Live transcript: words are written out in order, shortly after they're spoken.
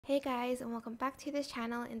Hey guys, and welcome back to this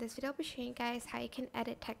channel. In this video I'll be showing you guys how you can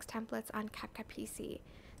edit text templates on CapCut PC.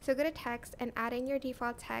 So go to text and add in your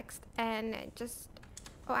default text and go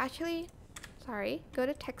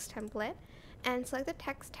to text template and select the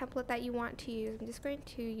text template that you want to use. I'm just going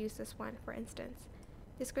to use this one for instance.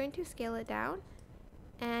 Just going to scale it down,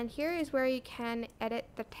 and here is where you can edit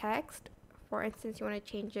the text. For instance, you want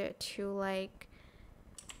to change it to like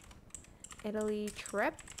Italy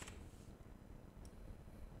trip.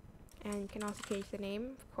 And you can also change the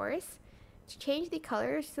name, of course. To change the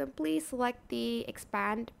color, simply select the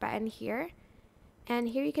expand button here. And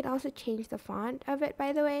here you can also change the font of it,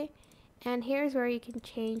 by the way. And here's where you can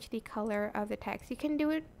change the color of the text. You can do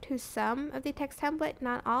it to some of the text template,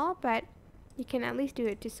 not all, but you can at least do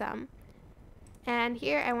it to some. And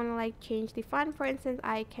here I want to change the font, for instance.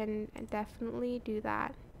 I can definitely do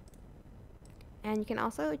that. And you can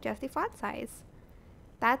also adjust the font size.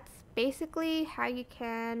 That's basically how you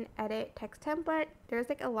can edit text template. There's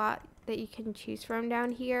a lot that you can choose from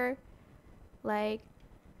down here. You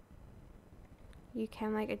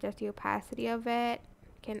can adjust the opacity of it,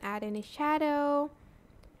 you can add in a shadow,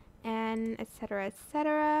 and etc,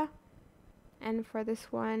 etc. And for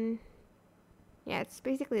this one, yeah, it's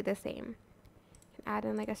basically the same. You can add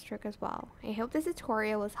in a stroke as well. I hope this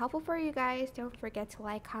tutorial was helpful for you guys. Don't forget to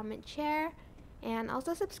like, comment, share, and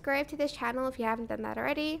also subscribe to this channel if you haven't done that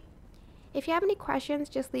already. If you have any questions,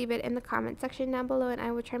 just leave it in the comment section down below and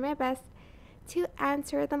I will try my best to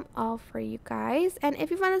answer them all for you guys. And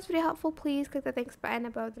if you found this video helpful, please click the thanks button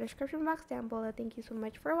above the description box down below. Thank you so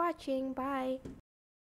much for watching. Bye!